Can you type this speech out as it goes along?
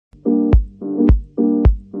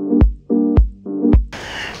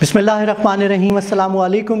Bismillahirrahmanirrahim. Assalamu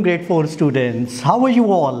alaikum, grade 4 students. How are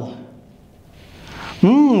you all?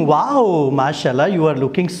 Wow, mashallah, you are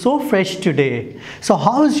looking so fresh today. So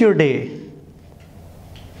how is your day?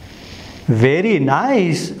 Very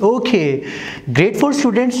nice. Okay, grade 4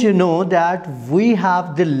 students, you know that we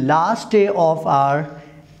have the last day of our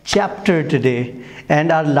chapter today,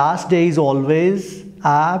 and our last day is always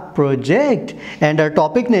a project, and our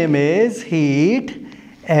topic name is heat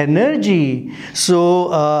energy. So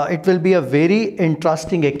it will be a very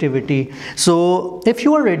interesting activity. So if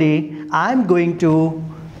you are ready, I'm going to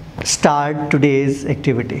start today's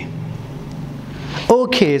activity.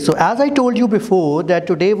 Okay, so as I told you before that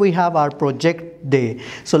today we have our project day.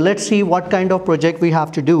 So let's see what kind of project we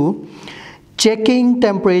have to do. Checking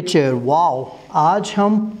temperature. Wow, आज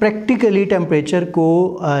हम practically temperature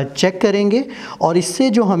को check करेंगे और इससे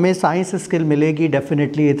जो हमें science skill मिलेगी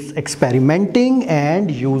definitely it's experimenting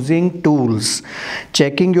and using tools,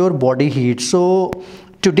 checking your body heat. So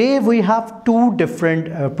today we have to different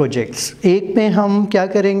projects. एक में हम क्या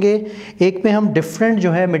करेंगे, एक में हम डिफरेंट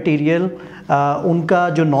जो है मटेरियल उनका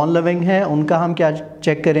जो नॉन लिविंग है उनका हम क्या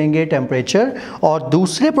चेक करेंगे, टेम्परेचर, और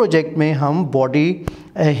दूसरे प्रोजेक्ट में हम बॉडी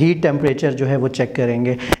हीट टेम्परेचर जो है वो चेक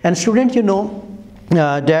करेंगे. And student you know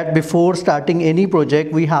that before starting any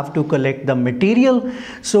project we have to collect the material.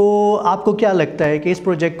 So आपको क्या लगता है कि इस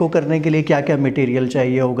प्रोजेक्ट को करने के लिए क्या क्या मटेरियल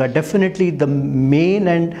चाहिए होगा? Definitely the main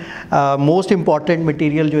and most important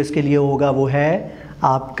material जो इसके लिए होगा वो है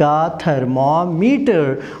आपका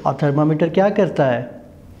थर्मामीटर. और थर्मामीटर क्या करता है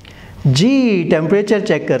जी, टेम्परेचर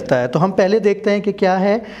चेक करता है. तो हम पहले देखते हैं कि क्या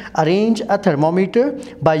है. Arrange a thermometer.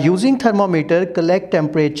 By using thermometer collect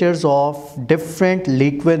temperatures of different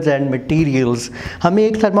liquids and materials. हमें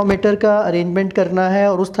एक थर्मामीटर का अरेंजमेंट करना है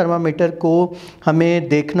और उस थर्मामीटर को हमें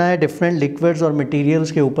देखना है डिफरेंट लिक्विड्स और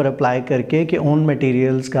मटेरियल्स के ऊपर अप्लाई करके कि उन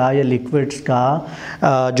मटेरियल्स का या लिक्विड्स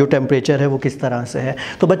का जो टेम्परेचर है वो किस तरह से है.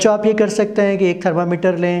 तो बच्चों आप ये कर सकते हैं कि एक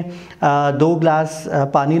थर्मामीटर लें, 2 ग्लास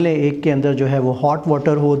पानी लें, एक के अंदर जो है वो हॉट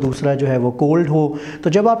वाटर हो, दूसरा जो है वो कोल्ड हो. तो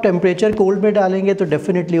जब आप टेम्परेचर कोल्ड में डालेंगे तो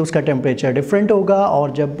डेफिनेटली उसका टेम्परेचर डिफरेंट होगा,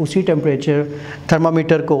 और जब उसी टेम्परेचर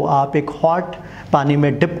थर्मामीटर को आप एक हॉट पानी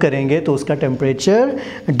में डिप करेंगे तो उसका टेम्परेचर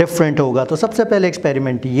डिफरेंट होगा. तो सबसे पहले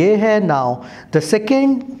एक्सपेरिमेंट ये है. Now the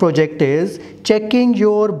second project is checking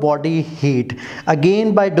your body heat.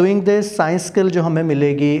 Again by doing this science skill जो हमें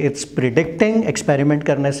मिलेगी इट्स प्रिडिक्टिंग. एक्सपेरिमेंट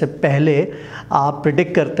करने से पहले आप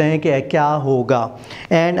प्रिडिक्ट करते हैं कि क्या होगा.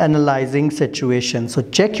 And analysing situation. So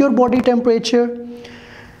check your body temperature,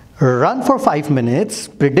 run for 5 minutes,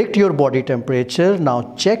 predict your body temperature. Now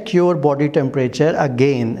check your body temperature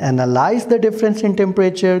again, analyze the difference in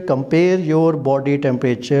temperature, compare your body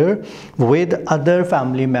temperature with other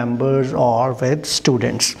family members or with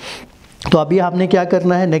students. तो अभी आपने क्या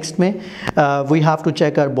करना है next में, we have to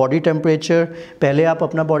check our body temperature. पहले आप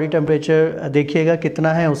अपना बॉडी टेम्परेचर देखिएगा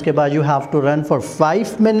कितना है, उसके बाद you have to run for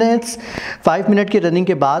 5 minutes. 5 minute की रनिंग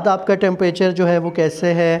के बाद आपका टेम्परेचर जो है वो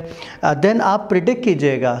कैसे है, देन आप प्रिडिक्ट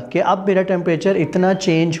कीजिएगा कि अब मेरा टेम्परेचर इतना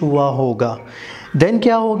चेंज हुआ होगा. देन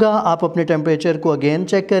क्या होगा, आप अपने टेम्परेचर को अगेन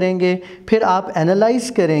चेक करेंगे, फिर आप एनालाइज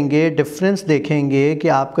करेंगे, डिफरेंस देखेंगे कि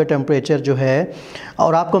आपका टेम्परेचर जो है,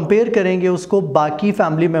 और आप कंपेयर करेंगे उसको बाकी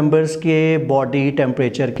फैमिली मेम्बर्स के बॉडी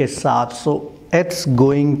टेम्परेचर के साथ. सो it's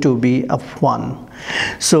going to be a fun.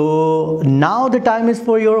 So now the time is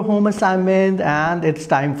for your home assignment and it's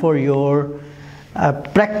time for your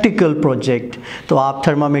practical project. तो आप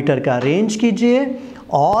थर्मामीटर का अरेंज कीजिए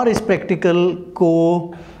और इस प्रैक्टिकल को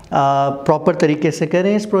प्रॉपर तरीके से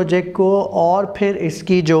करें इस प्रोजेक्ट को, और फिर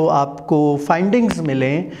इसकी जो आपको फाइंडिंग्स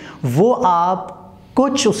मिलें वो आप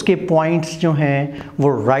कुछ उसके पॉइंट्स जो हैं वो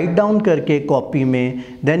राइट डाउन करके कॉपी में,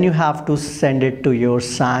 then you have to send it to your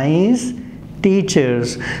science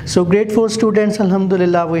teachers. So grade 4 students,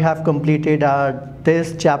 alhamdulillah, we have completed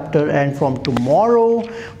this chapter, and from tomorrow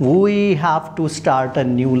we have to start a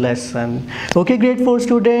new lesson. Okay grade 4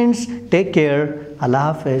 students, take care. Allah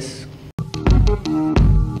Hafiz.